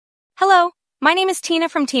Hello, my name is Tina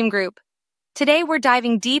from Teamgroup. Today we're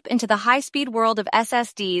diving deep into the high-speed world of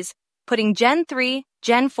SSDs, putting Gen 3,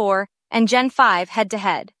 Gen 4, and Gen 5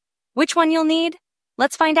 head-to-head. Which one you'll need?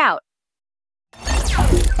 Let's find out.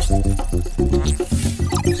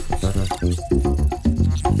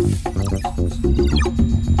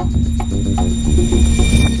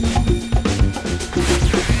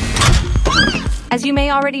 As you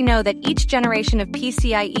may already know that each generation of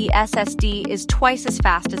PCIe SSD is twice as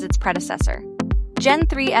fast as its predecessor. Gen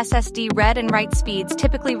 3 SSD read and write speeds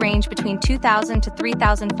typically range between 2,000 to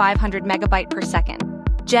 3,500 megabyte per second.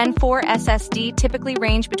 Gen 4 SSD typically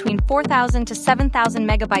range between 4,000 to 7,000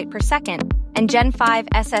 megabyte per second, and Gen 5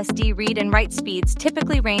 SSD read and write speeds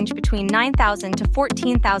typically range between 9,000 to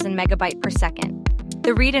 14,000 megabyte per second.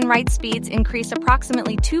 The read and write speeds increase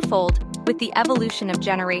approximately twofold with the evolution of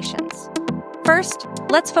generations. First,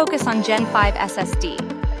 let's focus on Gen 5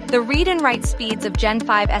 SSD. The read and write speeds of Gen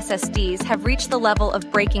 5 SSDs have reached the level of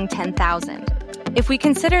breaking 10,000. If we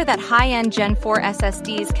consider that high-end Gen 4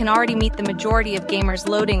 SSDs can already meet the majority of gamers'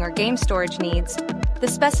 loading or game storage needs, the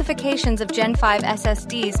specifications of Gen 5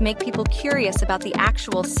 SSDs make people curious about the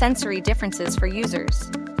actual sensory differences for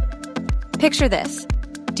users. Picture this.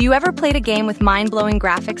 Do you ever played a game with mind-blowing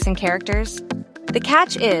graphics and characters? The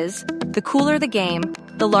catch is, the cooler the game,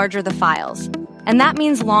 the larger the files, and that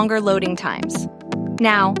means longer loading times.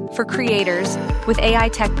 Now, for creators, with AI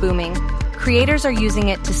tech booming, creators are using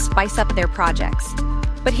it to spice up their projects.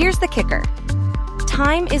 But here's the kicker.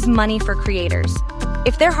 Time is money for creators.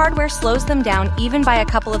 If their hardware slows them down even by a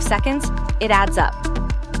couple of seconds, it adds up.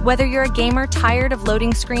 Whether you're a gamer tired of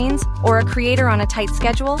loading screens or a creator on a tight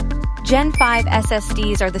schedule, Gen 5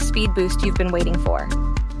 SSDs are the speed boost you've been waiting for.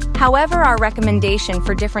 However, our recommendation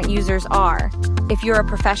for different users are, if you're a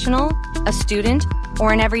professional, a student,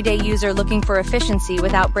 or an everyday user looking for efficiency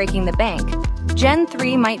without breaking the bank, Gen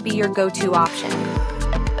 3 might be your go-to option.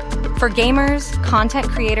 For gamers, content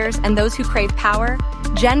creators, and those who crave power,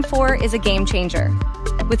 Gen 4 is a game changer.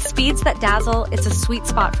 With speeds that dazzle, it's a sweet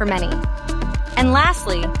spot for many. And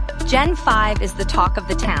lastly, Gen 5 is the talk of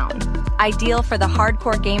the town, ideal for the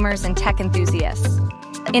hardcore gamers and tech enthusiasts.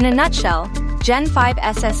 In a nutshell, Gen 5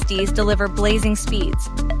 SSDs deliver blazing speeds,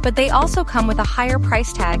 but they also come with a higher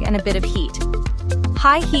price tag and a bit of heat.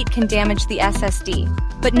 High heat can damage the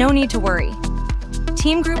SSD, but no need to worry.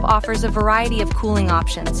 Teamgroup offers a variety of cooling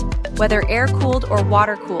options, whether air-cooled or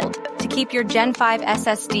water-cooled, to keep your Gen 5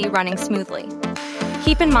 SSD running smoothly.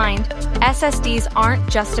 Keep in mind, SSDs aren't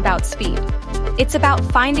just about speed. It's about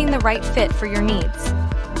finding the right fit for your needs.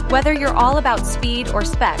 Whether you're all about speed or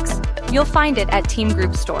specs, you'll find it at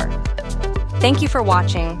Teamgroup Store. Thank you for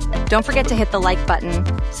watching. Don't forget to hit the like button,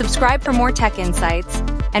 subscribe for more tech insights,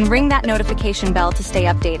 and ring that notification bell to stay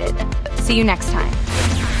updated. See you next time.